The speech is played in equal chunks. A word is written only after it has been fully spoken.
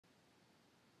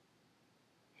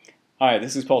Hi,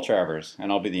 this is Paul Travers,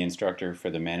 and I'll be the instructor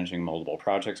for the Managing Multiple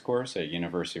Projects course at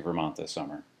University of Vermont this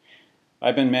summer.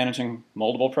 I've been managing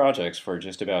multiple projects for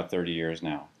just about 30 years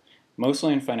now,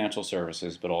 mostly in financial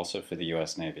services, but also for the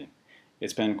U.S. Navy.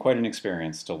 It's been quite an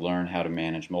experience to learn how to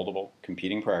manage multiple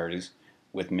competing priorities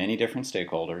with many different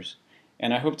stakeholders,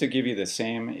 and I hope to give you the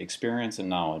same experience and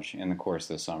knowledge in the course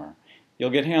this summer. You'll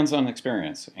get hands-on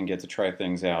experience and get to try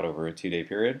things out over a 2-day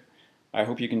period. I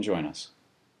hope you can join us.